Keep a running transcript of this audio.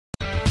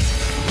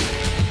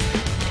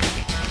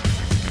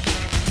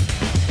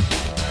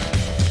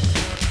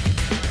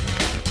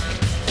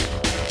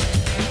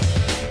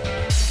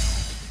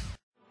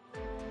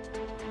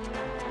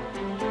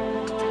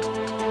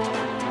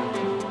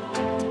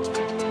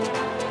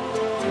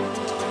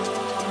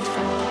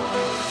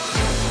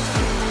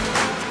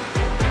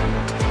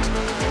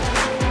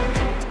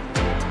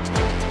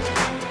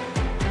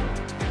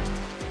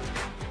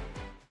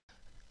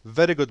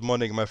Very good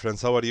morning, my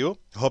friends. How are you?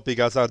 Hope you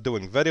guys are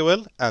doing very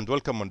well, and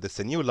welcome on this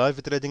new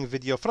live trading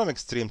video from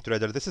Extreme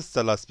Trader. This is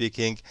Salah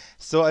speaking.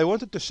 So I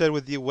wanted to share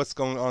with you what's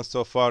going on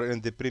so far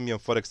in the Premium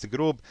Forex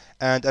group,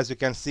 and as you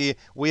can see,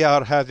 we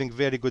are having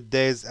very good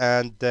days,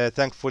 and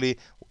thankfully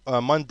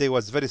Monday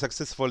was very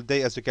successful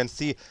day. As you can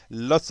see,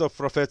 lots of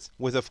profits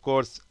with, of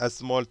course, a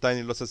small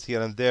tiny losses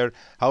here and there.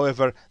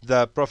 However,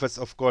 the profits,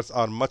 of course,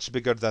 are much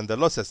bigger than the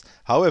losses.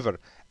 However,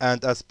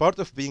 and as part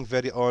of being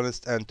very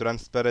honest and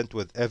transparent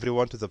with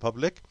everyone to the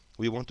public,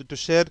 we wanted to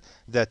share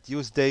that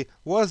Tuesday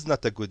was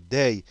not a good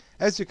day.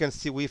 As you can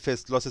see, we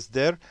faced losses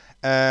there,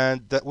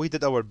 and we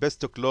did our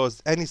best to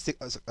close any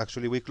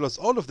actually we closed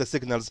all of the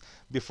signals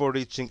before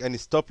reaching any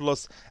stop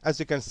loss. As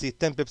you can see,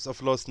 10 pips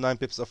of loss, 9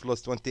 pips of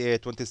loss,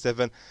 28,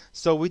 27.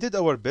 So we did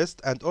our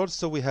best, and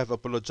also we have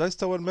apologized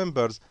to our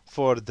members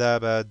for the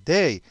bad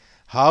day.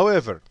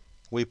 However,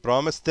 we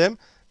promised them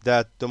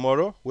that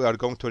tomorrow we are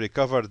going to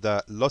recover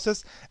the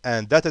losses,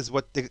 and that is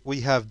what we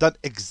have done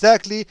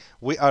exactly.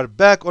 We are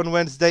back on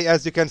Wednesday.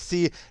 As you can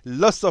see,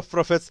 lots of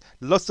profits,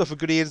 lots of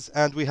greens,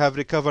 and we have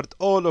recovered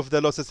all of the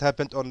losses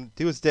happened on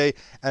Tuesday,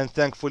 and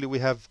thankfully we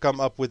have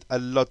come up with a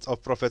lot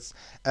of profits.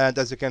 And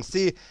as you can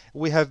see,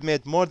 we have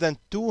made more than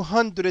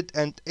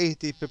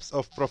 280 pips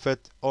of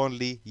profit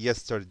only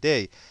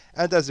yesterday.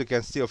 And as you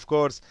can see, of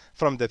course,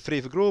 from the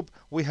free group,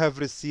 we have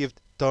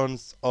received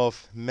tons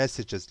of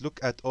messages. Look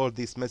at all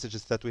these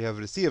messages that we have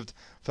received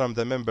from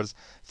the members.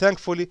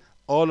 Thankfully,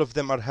 all of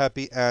them are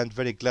happy and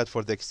very glad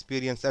for the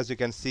experience. As you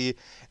can see,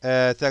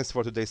 thanks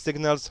for today's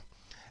signals.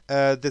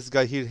 This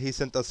guy here, he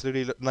sent us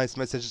really nice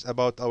messages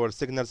about our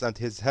signals, and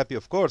he's happy,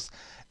 of course.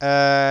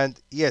 And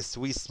yes,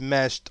 we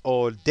smashed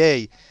all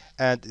day.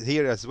 And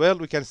here as well,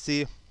 we can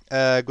see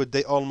good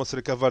day almost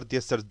recovered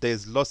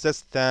yesterday's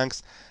losses.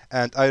 Thanks.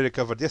 And I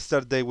recovered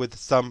yesterday with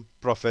some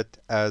profit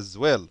as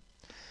well.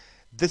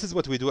 This is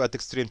what we do at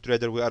Extreme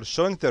Trader. We are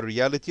showing the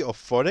reality of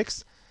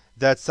Forex,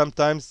 that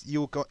sometimes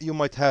you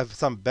might have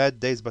some bad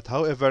days, but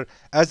however,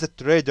 as a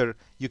trader,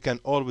 you can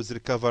always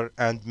recover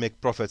and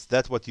make profits.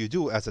 That's what you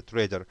do as a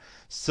trader.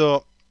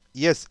 So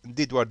yes,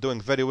 indeed, we are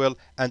doing very well,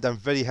 and I'm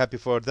very happy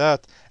for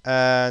that.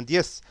 And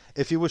yes,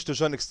 if you wish to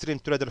join Extreme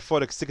Trader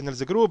Forex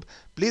Signals group,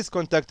 please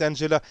contact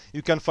Angela.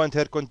 You can find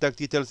her contact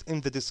details in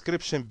the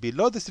description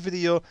below this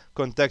video.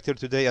 Contact her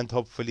today, and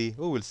hopefully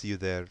we will see you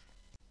there.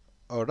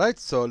 Alright,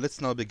 so let's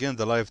now begin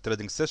the live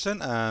trading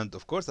session, and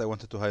of course I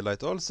wanted to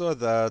highlight also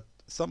that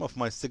some of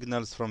my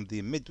signals from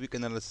the midweek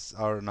analysis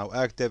are now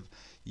active.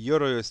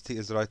 EURUSD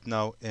is right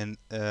now in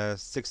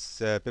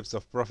 6 pips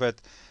of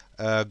profit.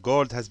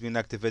 Gold has been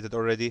activated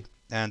already,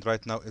 and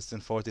right now it's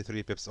in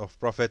 43 pips of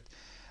profit.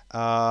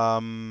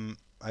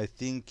 I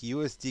think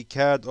USD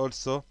CAD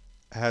also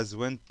has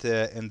went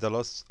in the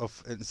loss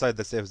of inside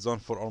the safe zone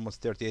for almost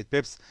 38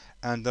 pips,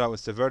 and now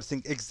it's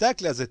reversing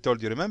exactly as I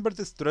told you. Remember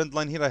this trend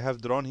line here I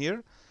have drawn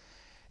here?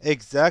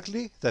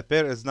 Exactly, the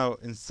pair is now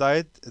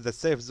inside the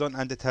safe zone,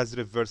 and it has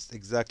reversed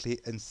exactly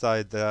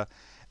inside the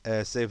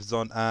safe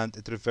zone, and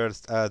it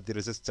reversed at the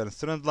resistance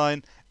trend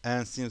line,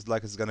 and seems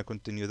like it's gonna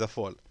continue the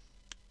fall.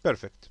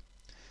 Perfect.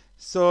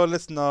 So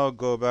let's now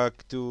go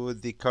back to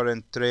the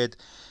current trade.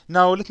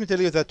 Now let me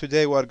tell you that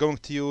today we are going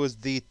to use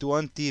the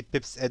 20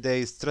 pips a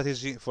day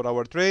strategy for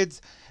our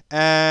trades.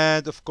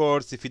 And of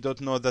course, if you don't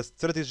know the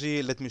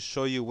strategy, let me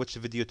show you which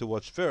video to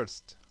watch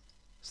first.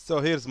 So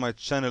here's my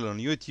channel on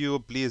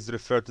YouTube. Please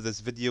refer to this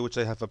video which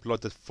I have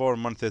uploaded 4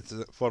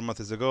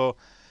 months ago.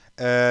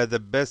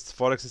 The best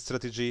Forex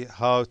strategy,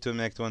 how to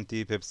make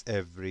 20 pips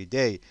every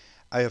day.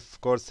 I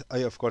of course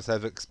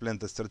have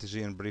explained the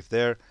strategy in brief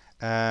there,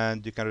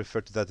 and you can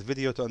refer to that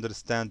video to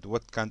understand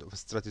what kind of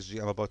strategy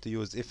I'm about to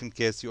use, if in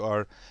case you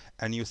are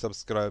a new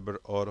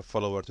subscriber or a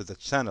follower to the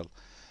channel.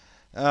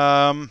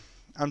 I'm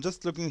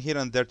just looking here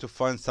and there to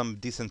find some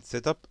decent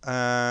setup,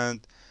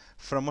 and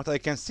from what I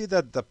can see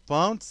that the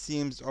pound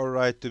seems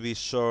alright to be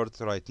short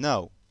right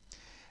now.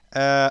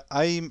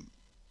 I'm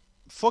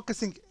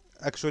focusing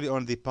actually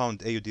on the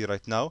pound AUD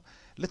right now.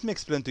 Let me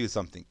explain to you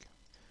something.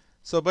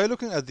 So by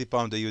looking at the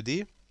pound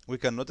AUD, we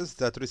can notice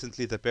that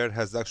recently the pair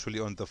has actually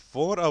on the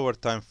 4-hour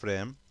time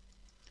frame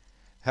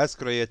has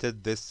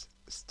created this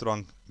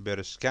strong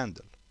bearish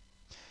candle,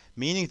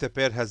 meaning the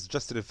pair has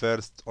just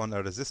reversed on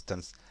a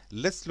resistance.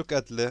 Let's look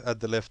at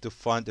the left to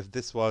find if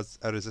this was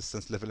a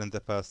resistance level in the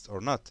past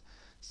or not.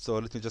 So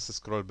let me just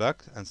scroll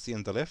back and see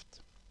in the left,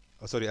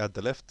 at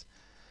the left,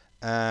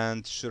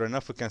 and sure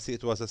enough we can see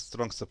it was a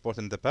strong support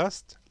in the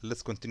past.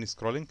 Let's continue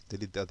scrolling,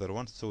 delete the other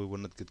one so we will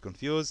not get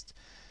confused,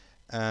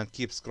 and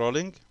keep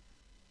scrolling.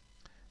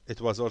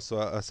 It was also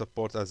a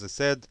support, as I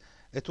said.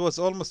 It was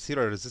almost here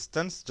a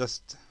resistance,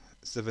 just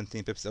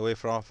 17 pips away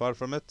far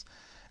from it,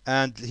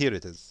 and here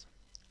it is.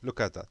 Look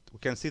at that. We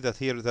can see that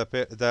here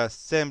the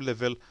same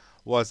level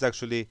was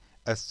actually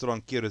a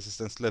strong key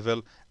resistance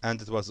level,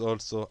 and it was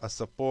also a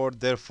support.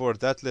 Therefore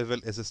that level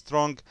is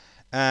strong.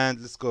 And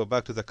let's go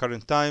back to the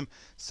current time.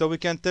 So we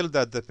can tell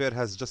that the pair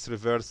has just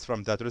reversed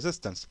from that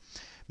resistance,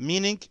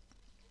 meaning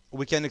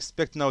we can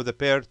expect now the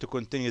pair to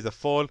continue the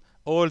fall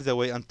all the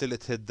way until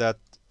it hit that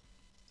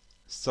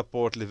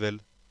support level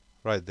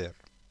right there.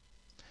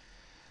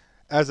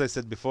 As I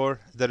said before,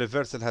 the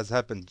reversal has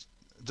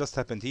just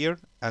happened here,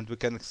 and we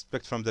can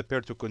expect from the pair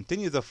to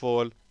continue the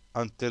fall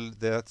until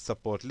that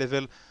support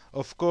level.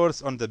 Of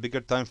course, on the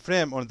bigger time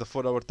frame, on the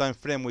 4-hour time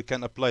frame, we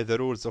can apply the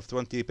rules of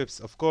 20 pips,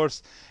 of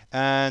course.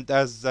 And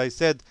as I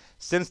said,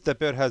 since the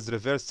pair has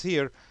reversed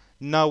here,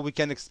 now we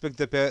can expect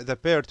the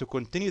pair to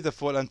continue the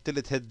fall until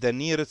it hit the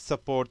nearest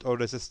support or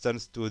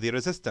resistance to the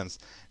resistance.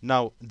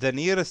 Now, the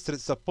nearest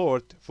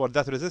support for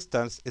that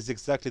resistance is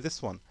exactly this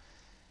one.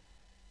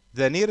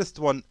 The nearest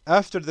one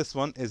after this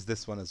one is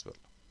this one as well.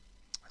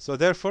 So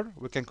therefore,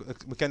 we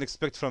can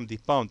expect from the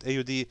pound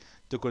AUD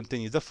to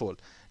continue the fall.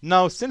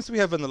 Now, since we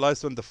have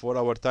analyzed on the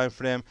 4-hour time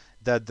frame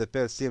that the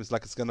pair seems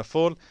like it's gonna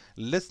fall,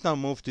 let's now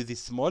move to the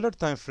smaller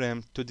time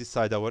frame to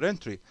decide our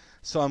entry.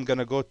 So I'm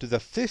gonna go to the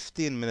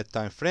 15-minute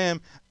time frame,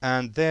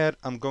 and there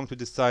I'm going to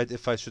decide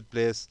if I should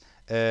place,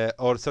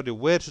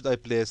 where should I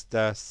place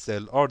the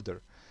sell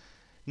order.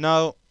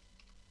 Now,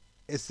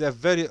 it's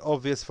very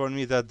obvious for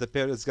me that the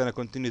pair is going to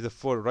continue the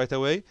fall right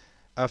away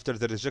after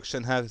the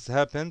rejection has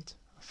happened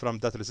from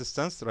that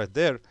resistance right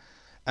there.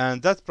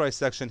 And that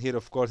price action here,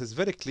 of course, is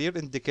very clear,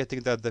 indicating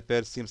that the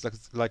pair seems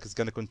like it's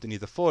going to continue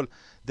the fall.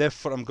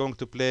 Therefore, I'm going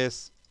to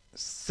place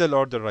sell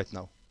order right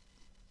now.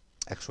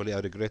 Actually,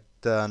 I regret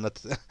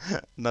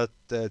not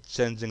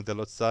changing the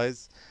lot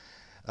size.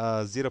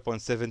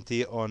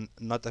 0.70 on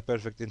not a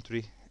perfect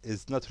entry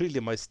is not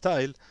really my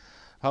style.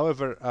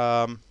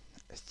 However,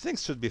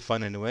 things should be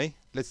fun anyway.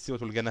 Let's see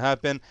what will gonna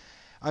happen.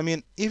 I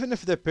mean, even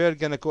if the pair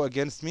gonna go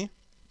against me,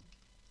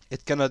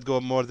 it cannot go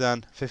more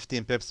than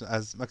 15 pips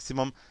as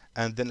maximum,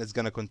 and then it's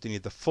gonna continue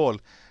the fall.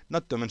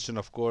 Not to mention,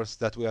 of course,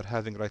 that we are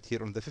having right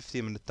here on the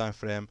 15-minute time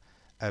frame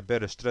a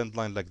bearish trend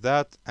line like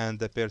that, and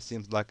the pair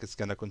seems like it's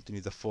gonna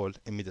continue the fall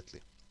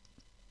immediately.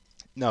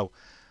 Now,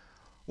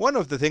 one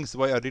of the things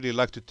why I really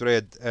like to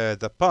trade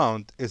the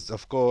pound is,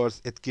 of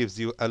course, it gives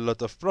you a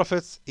lot of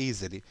profits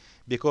easily,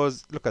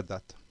 because look at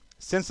that.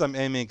 Since I'm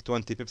aiming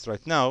 20 pips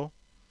right now,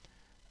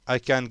 I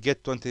can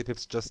get 20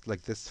 pips just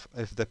like this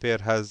if the pair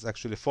has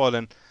actually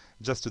fallen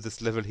just to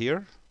this level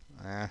here.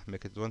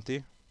 Make it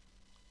 20.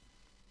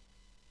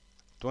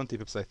 20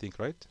 pips, I think,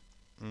 right?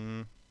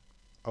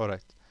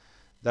 Alright.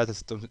 That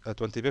is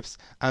 20 pips.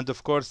 And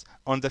of course,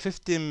 on the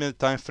 15-minute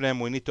time frame,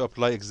 we need to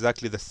apply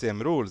exactly the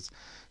same rules.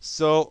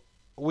 So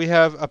we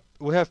have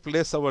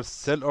placed our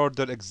sell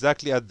order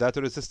exactly at that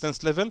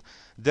resistance level.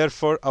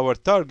 Therefore, our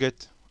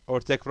target or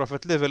take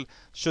profit level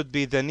should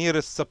be the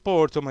nearest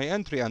support to my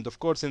entry, and of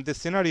course in this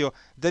scenario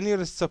the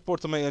nearest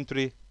support to my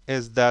entry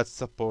is that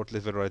support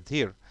level right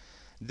here.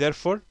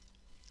 Therefore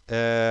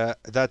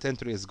that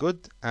entry is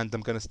good and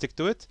I'm gonna stick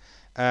to it,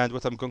 and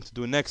what I'm going to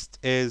do next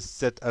is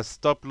set a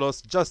stop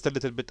loss just a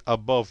little bit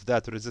above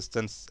that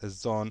resistance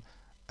zone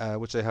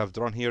which I have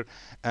drawn here.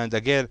 And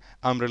again,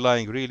 I'm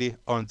relying really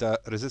on the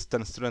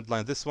resistance trend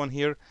line, this one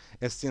here.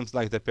 It seems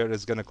like the pair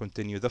is gonna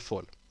continue the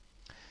fall.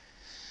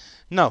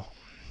 Now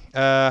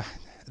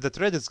the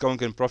trade is going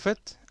in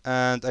profit,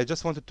 and I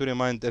just wanted to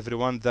remind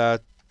everyone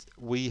that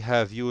we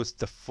have used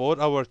the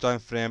 4-hour time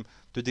frame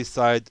to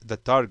decide the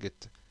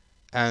target,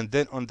 and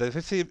then on the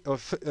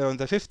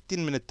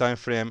 15-minute time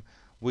frame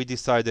we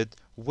decided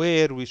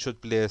where we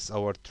should place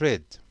our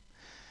trade.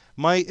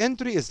 My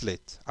entry is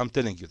late, I'm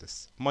telling you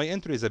this. My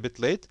entry is a bit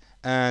late,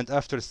 and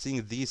after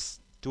seeing these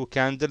two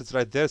candles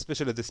right there,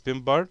 especially the spin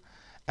bar,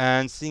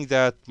 and seeing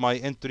that my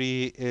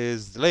entry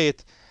is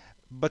late,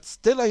 but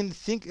still I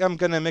think I'm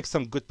gonna make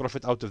some good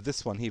profit out of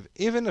this one.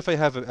 Even if I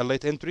have a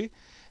late entry,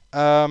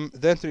 the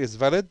entry is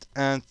valid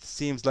and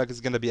seems like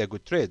it's gonna be a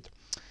good trade.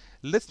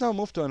 Let's now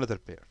move to another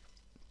pair.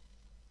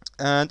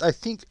 And I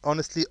think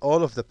honestly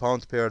all of the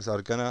pound pairs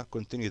are gonna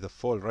continue the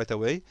fall right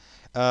away.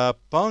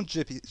 Pound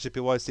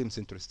JPY seems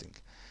interesting.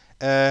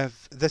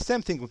 The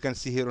same thing we can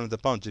see here on the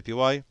pound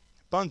JPY.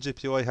 Pound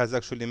JPY has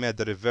actually made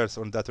the reverse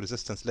on that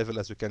resistance level,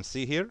 as we can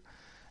see here.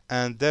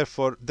 And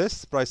therefore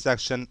this price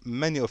action,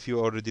 many of you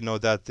already know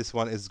that this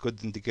one is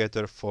good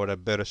indicator for a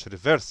bearish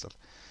reversal.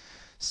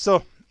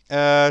 So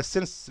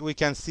since we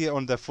can see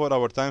on the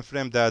 4-hour time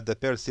frame that the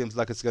pair seems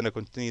like it's going to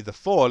continue the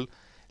fall,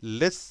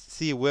 let's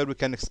see where we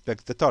can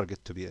expect the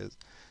target to be.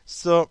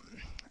 So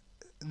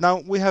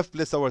now we have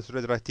placed our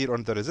trade right here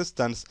on the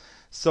resistance.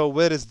 So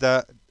where is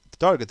the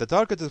target? The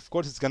target, of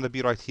course, is going to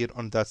be right here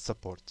on that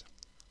support.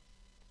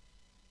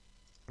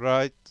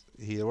 Right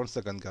here. One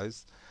second,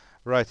 guys.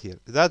 Right here.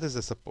 That is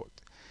a support.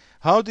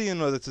 How do you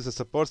know that it's a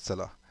support,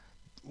 Salah?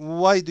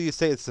 Why do you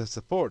say it's a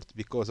support?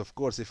 Because, of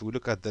course, if we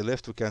look at the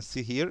left, we can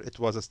see here it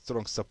was a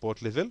strong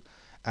support level.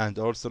 And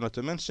also, not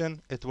to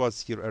mention, it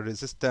was here a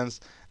resistance.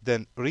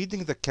 Then,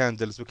 reading the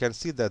candles, we can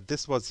see that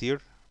this was here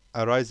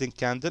a rising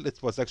candle.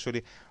 It was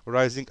actually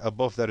rising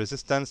above the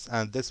resistance.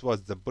 And this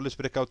was the bullish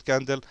breakout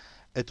candle.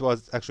 It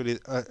was actually,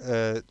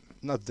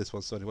 not this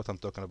one, sorry, what I'm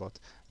talking about.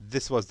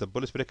 This was the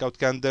bullish breakout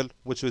candle,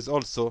 which was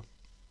also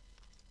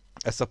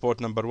a support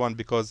number one,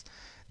 because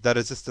the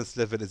resistance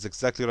level is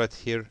exactly right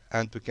here,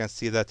 and we can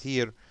see that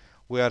here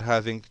we are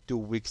having 2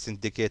 wicks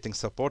indicating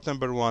support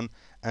number one,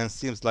 and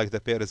seems like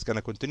the pair is going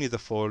to continue the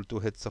fall to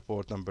hit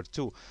support number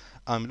two.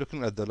 I'm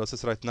looking at the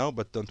losses right now,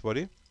 but don't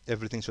worry,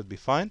 everything should be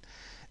fine.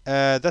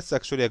 That's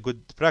actually a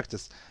good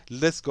practice.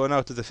 Let's go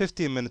now to the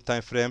 15-minute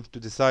time frame to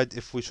decide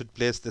if we should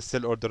place the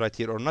sell order right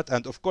here or not.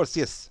 And of course,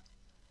 yes,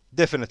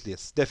 definitely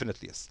yes,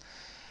 definitely yes.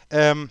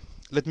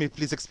 Let me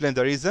please explain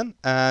the reason.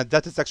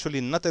 That is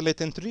actually not a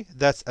late entry.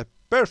 That's a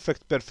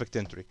perfect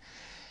entry.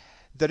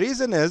 The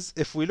reason is,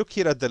 if we look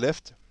here at the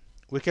left,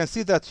 we can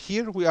see that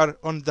here we are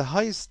on the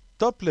highest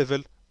top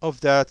level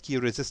of that key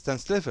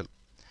resistance level.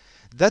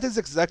 That is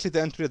exactly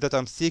the entry that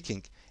I'm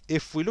seeking.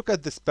 If we look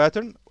at this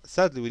pattern,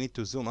 sadly we need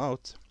to zoom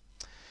out.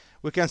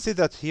 We can see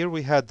that here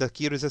we had the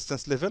key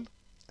resistance level.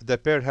 The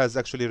pair has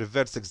actually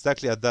reversed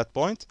exactly at that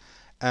point.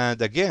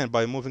 And again,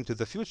 by moving to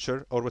the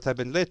future, or what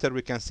happened later,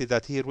 we can see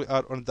that here we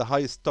are on the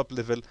highest top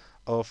level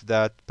of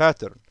that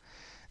pattern.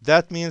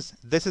 That means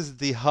this is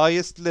the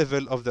highest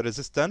level of the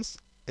resistance.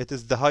 It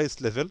is the highest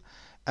level,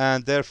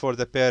 and therefore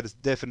the pair is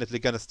definitely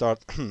going to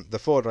start the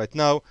fall right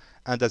now.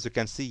 And as you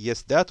can see,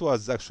 yes, that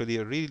was actually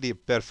a really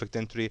perfect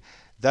entry.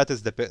 That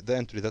is the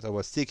entry that I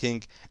was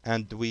seeking,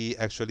 and we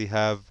actually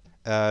have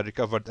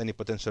recovered any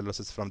potential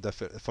losses from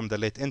the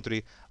late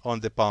entry on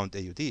the pound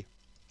AUD.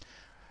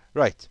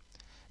 Right.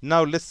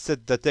 Now let's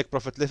set the take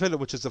profit level,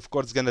 which is of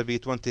course going to be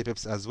 20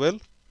 pips as well.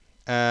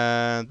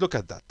 And look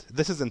at that.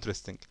 This is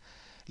interesting.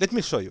 Let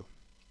me show you.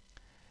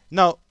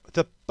 Now,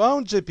 the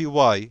pound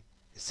JPY,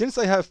 since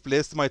I have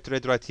placed my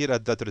trade right here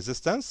at that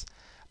resistance,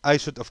 I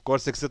should of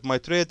course exit my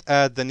trade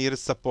at the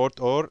nearest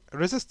support or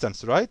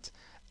resistance, right?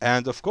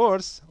 And of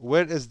course,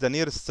 where is the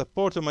nearest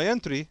support to my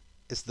entry?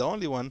 It's the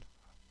only one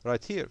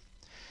right here.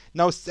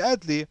 Now,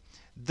 sadly,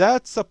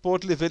 that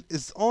support level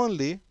is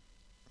only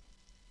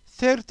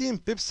 13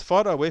 pips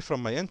far away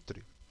from my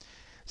entry.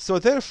 So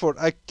therefore,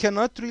 I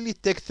cannot really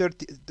take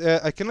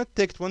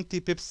 20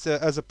 pips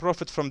as a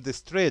profit from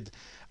this trade.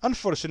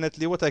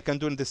 Unfortunately, what I can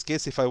do in this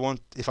case, if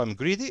I'm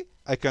greedy,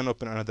 I can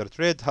open another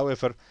trade.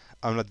 However,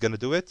 I'm not gonna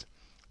do it.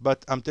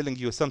 But I'm telling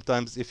you,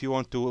 sometimes if you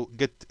want to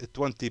get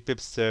 20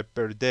 pips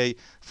per day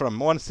from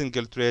one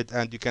single trade,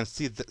 and you can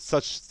see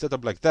such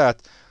setup like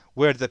that,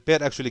 where the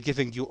pair actually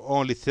giving you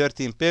only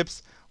 13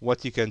 pips,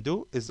 what you can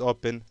do is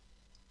open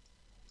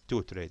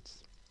 2 trades.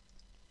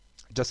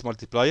 Just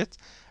multiply it,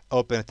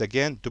 open it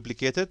again,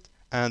 duplicate it,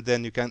 and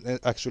then you can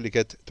actually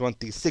get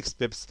 26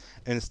 pips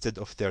instead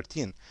of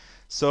 13.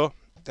 So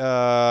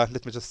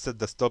let me just set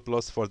the stop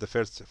loss for the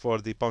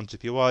pound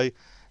JPY.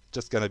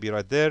 Just gonna be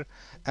right there,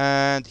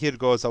 and here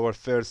goes our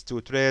first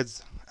 2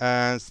 trades,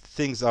 and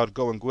things are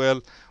going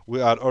well.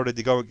 We are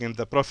already going in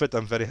the profit.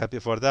 I'm very happy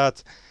for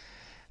that.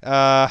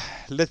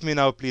 Let me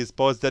now please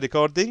pause the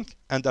recording,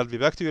 and I'll be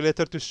back to you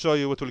later to show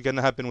you what will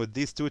gonna happen with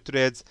these 2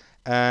 trades.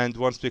 And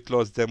once we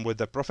close them with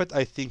the profit,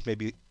 I think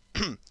maybe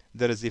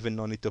there is even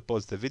no need to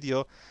pause the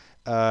video.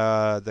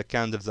 The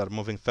candles are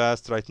moving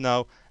fast right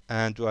now,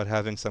 and we are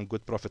having some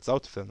good profits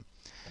out of them.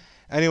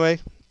 Anyway,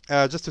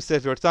 just to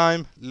save your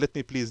time, let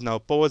me please now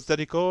pause the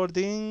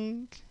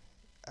recording.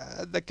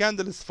 The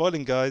candle is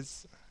falling,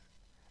 guys.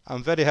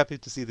 I'm very happy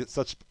to see that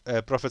such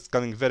profits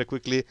coming very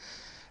quickly.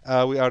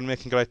 We are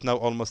making right now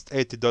almost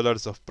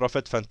 $80 of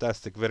profit.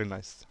 Fantastic, very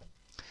nice.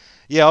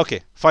 Yeah,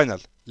 okay, final.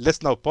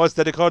 Let's now pause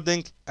the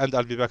recording, and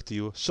I'll be back to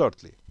you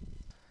shortly.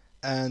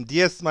 And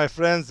yes, my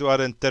friends, we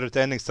are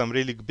entertaining some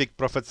really big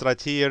profits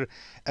right here.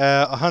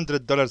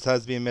 $100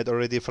 has been made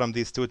already from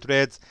these 2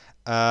 trades.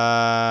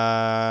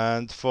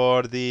 And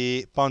for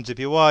the pound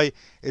JPY,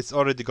 it's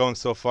already going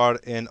so far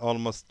in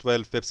almost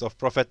 12 pips of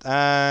profit.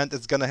 And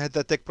it's gonna hit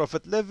the take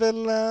profit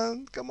level.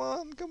 And come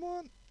on, come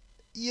on.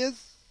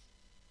 Yes.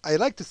 I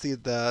like to see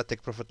the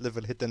take profit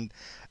level hidden,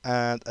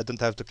 and I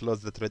don't have to close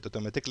the trade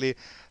automatically.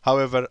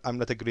 However, I'm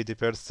not a greedy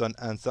person,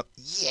 and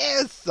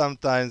yes,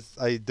 sometimes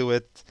I do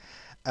it,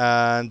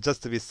 and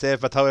just to be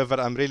safe. But however,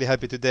 I'm really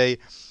happy today.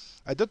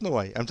 I don't know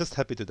why. I'm just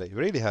happy today.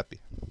 Really happy.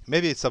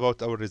 Maybe it's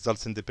about our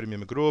results in the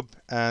premium group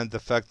and the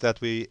fact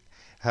that we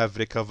have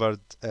recovered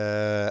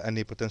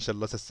any potential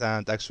losses,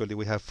 and actually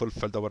we have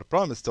fulfilled our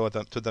promise to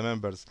the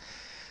members.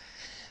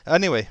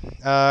 Anyway,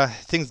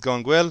 things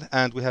going well,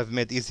 and we have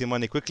made easy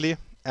money quickly.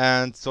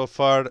 And so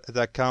far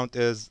the account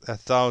is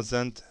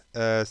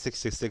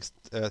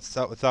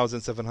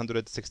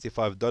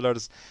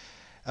 $1,765.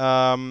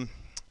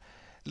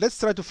 Let's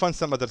try to find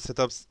some other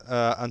setups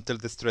until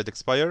this trade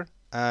expire,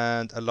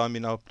 and allow me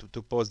now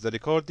to pause the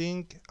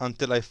recording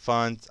until I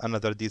find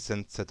another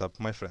decent setup,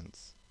 my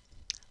friends.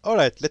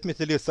 Alright, let me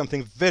tell you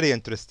something very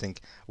interesting.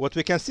 What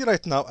we can see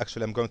right now,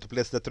 actually I'm going to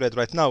place the trade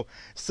right now.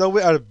 So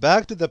we are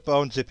back to the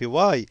pound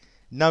JPY.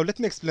 Now let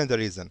me explain the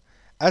reason.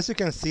 As you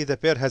can see, the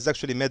pair has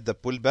actually made the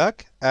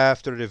pullback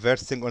after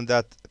reversing on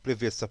that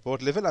previous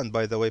support level. And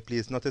by the way,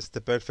 please notice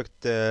the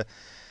perfect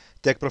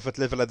take profit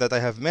level that I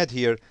have made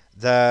here,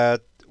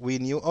 that we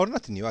knew, or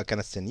not knew, I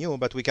cannot say new,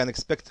 but we can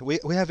expect, we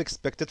have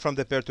expected from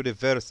the pair to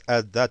reverse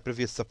at that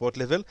previous support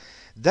level.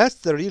 That's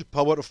the real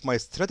power of my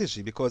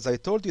strategy, because I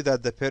told you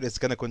that the pair is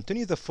going to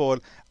continue the fall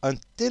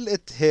until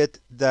it hit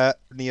the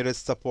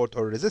nearest support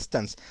or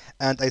resistance.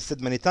 And I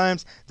said many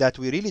times that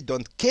we really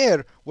don't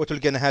care what will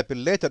going to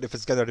happen later, if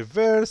it's going to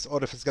reverse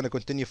or if it's going to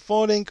continue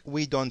falling.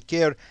 We don't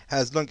care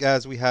as long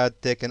as we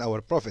had taken our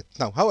profit.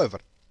 Now, however,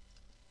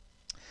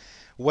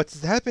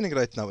 What's happening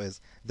right now is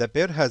the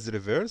pair has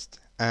reversed,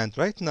 and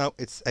right now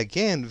it's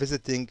again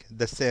visiting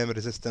the same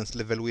resistance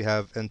level we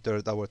have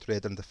entered our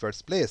trade in the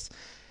first place.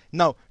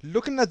 Now,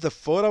 looking at the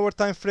 4-hour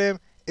time frame,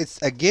 it's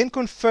again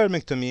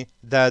confirming to me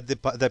that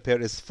the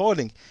pair is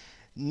falling.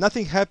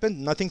 Nothing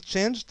happened, nothing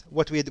changed.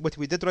 What we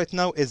did right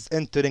now is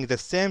entering the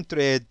same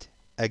trade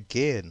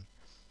again.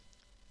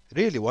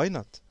 Really, why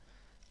not?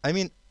 I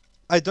mean,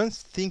 I don't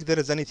think there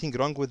is anything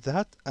wrong with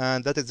that,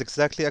 and that is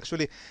exactly,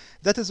 actually,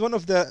 that is one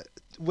of the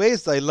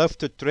ways I love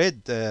to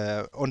trade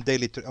on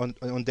daily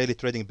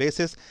trading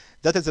basis.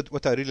 That is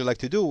what I really like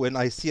to do when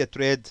I see a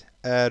trade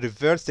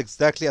reverse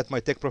exactly at my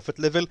take profit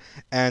level,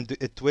 and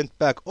it went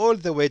back all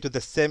the way to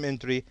the same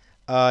entry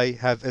I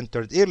have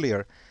entered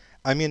earlier.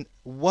 I mean,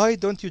 why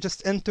don't you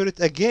just enter it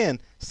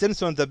again,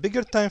 since on the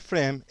bigger time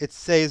frame it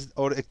says,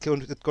 or it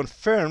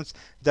confirms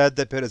that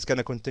the pair is going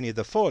to continue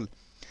the fall.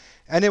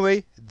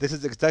 Anyway, this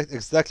is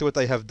exactly what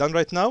I have done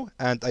right now,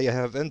 and I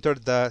have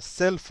entered the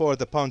sell for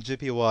the pound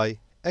JPY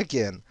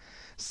again.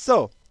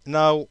 So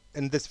now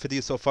in this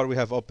video so far we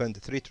have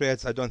opened 3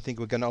 trades. I don't think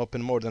we're gonna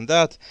open more than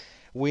that.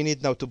 We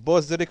need now to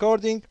pause the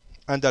recording,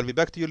 and I'll be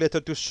back to you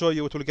later to show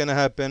you what will gonna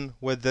happen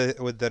with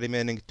the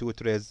remaining 2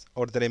 trades,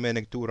 or the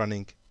remaining 2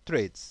 running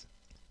trades.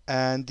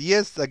 And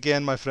yes,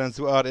 again, my friends,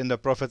 we are in the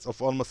profits of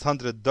almost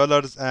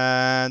 $100.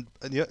 And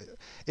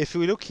if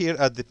we look here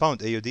at the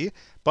pound AUD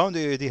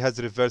has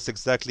reversed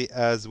exactly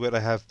as where I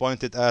have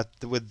pointed at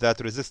with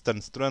that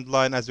resistance trend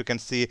line. As you can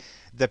see,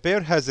 the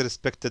pair has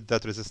respected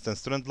that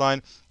resistance trend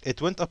line. It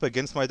went up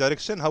against my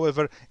direction.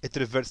 However, it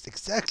reversed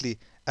exactly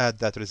at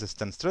that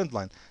resistance trend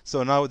line.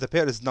 So now the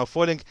pair is now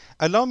falling.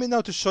 Allow me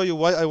now to show you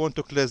why I want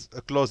to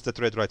close the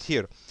trade right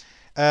here.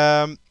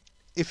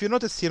 If you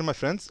notice here, my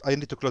friends, I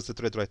need to close the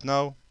trade right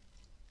now.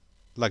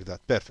 Like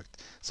that,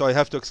 perfect. So I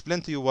have to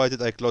explain to you why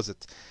did I close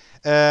it.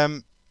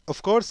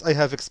 Of course, I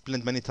have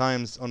explained many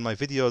times on my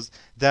videos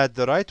that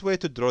the right way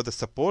to draw the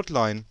support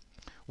line,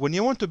 when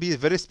you want to be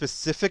very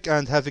specific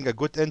and having a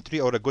good entry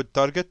or a good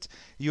target,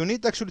 you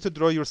need actually to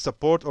draw your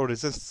support or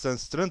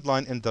resistance trend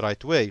line in the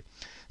right way.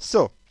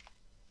 So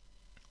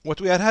what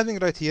we are having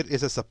right here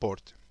is a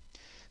support.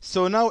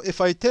 So now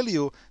if I tell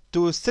you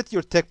to set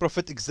your take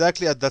profit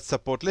exactly at that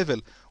support level,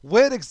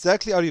 where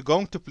exactly are you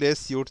going to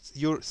place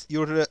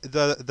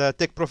the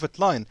take profit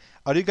line?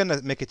 Are you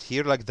gonna make it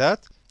here like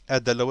that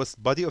at the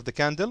lowest body of the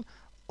candle,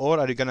 or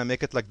are you gonna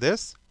make it like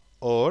this,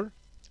 or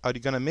are you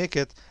gonna make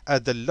it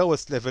at the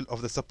lowest level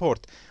of the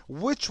support?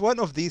 Which one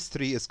of these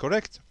 3 is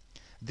correct?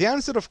 The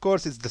answer, of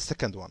course, is the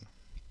second one.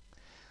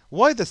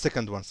 Why the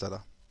second one,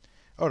 Salah?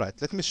 Alright,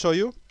 let me show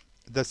you.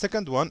 The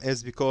second one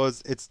is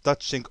because it's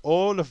touching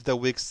all of the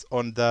wicks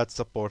on that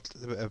support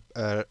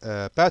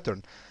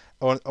pattern,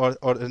 or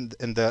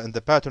in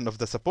the pattern of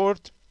the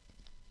support.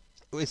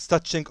 It's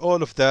touching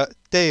all of the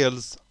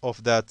tails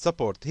of that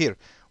support. Here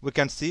we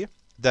can see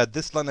that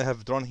this line I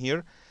have drawn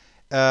here,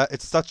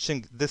 it's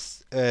touching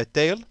this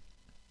tail,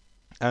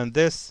 and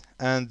this,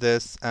 and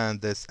this,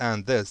 and this,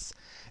 and this.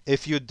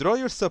 If you draw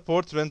your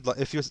support trend,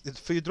 if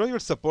you draw your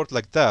support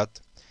like that,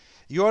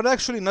 you are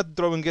actually not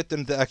drawing it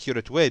in the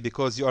accurate way,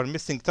 because you are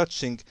missing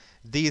touching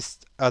these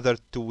other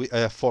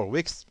 4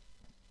 wicks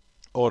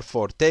or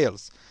 4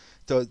 tails.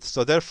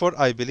 So therefore,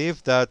 I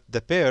believe that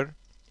the pair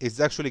is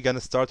actually going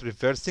to start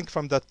reversing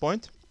from that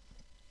point.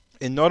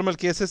 In normal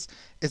cases,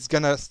 it's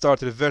going to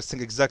start reversing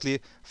exactly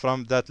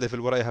from that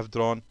level where I have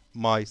drawn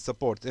my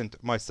support and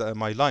my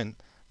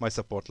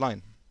support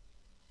line.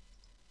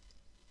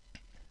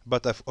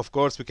 But of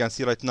course, we can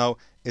see right now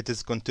it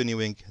is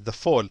continuing the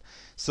fall.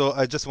 So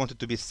I just wanted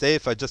to be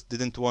safe. I just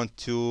didn't want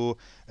to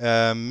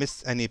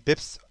miss any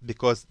pips,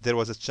 because there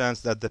was a chance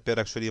that the pair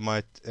actually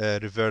might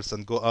reverse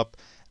and go up.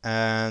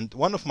 And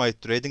one of my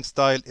trading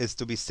style is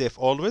to be safe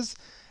always.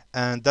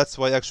 And that's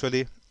why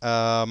actually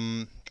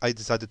I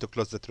decided to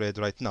close the trade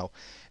right now.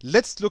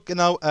 Let's look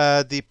now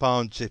at the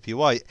pound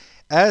JPY.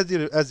 As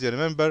you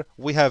remember,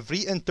 we have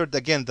re-entered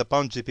again the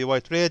pound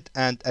JPY trade,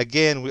 and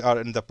again we are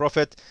in the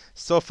profit.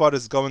 So far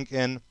it's going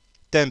in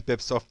 10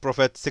 pips of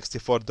profit,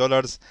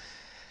 $64.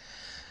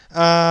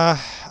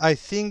 I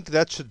think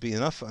that should be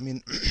enough. I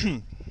mean,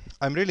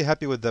 I'm really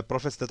happy with the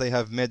profits that I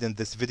have made in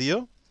this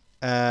video,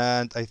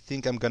 and I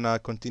think I'm gonna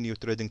continue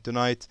trading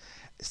tonight.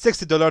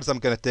 $60, I'm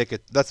gonna take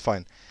it. That's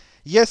fine.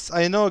 Yes,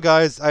 I know,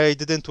 guys, I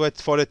didn't wait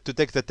for it to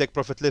take the take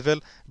profit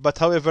level, but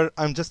however,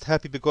 I'm just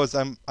happy because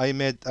I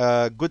made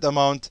a good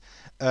amount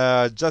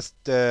just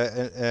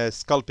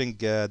scalping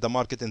the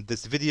market in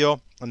this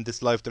video, on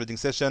this live trading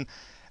session.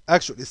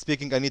 Actually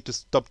speaking, I need to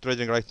stop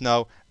trading right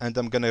now, and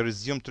I'm gonna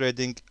resume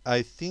trading.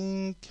 I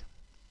think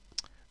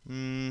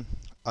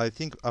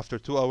after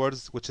 2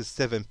 hours, which is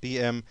 7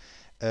 p.m.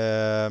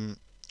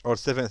 Or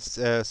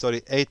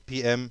 8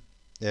 p.m.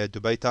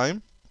 Dubai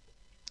time.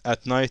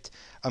 At night,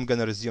 I'm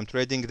gonna resume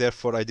trading.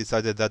 Therefore, I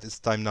decided that it's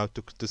time now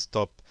to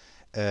stop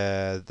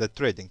the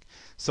trading.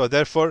 So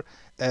therefore,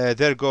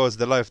 there goes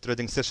the live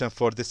trading session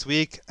for this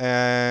week,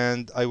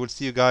 and I will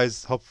see you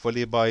guys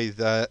hopefully by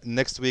the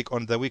next week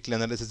on the weekly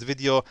analysis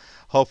video.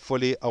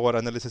 Hopefully our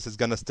analysis is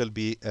gonna still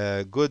be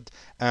good,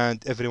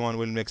 and everyone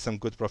will make some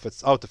good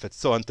profits out of it.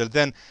 So until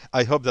then,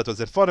 I hope that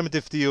was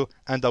informative to you,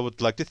 and I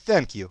would like to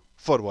thank you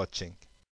for watching.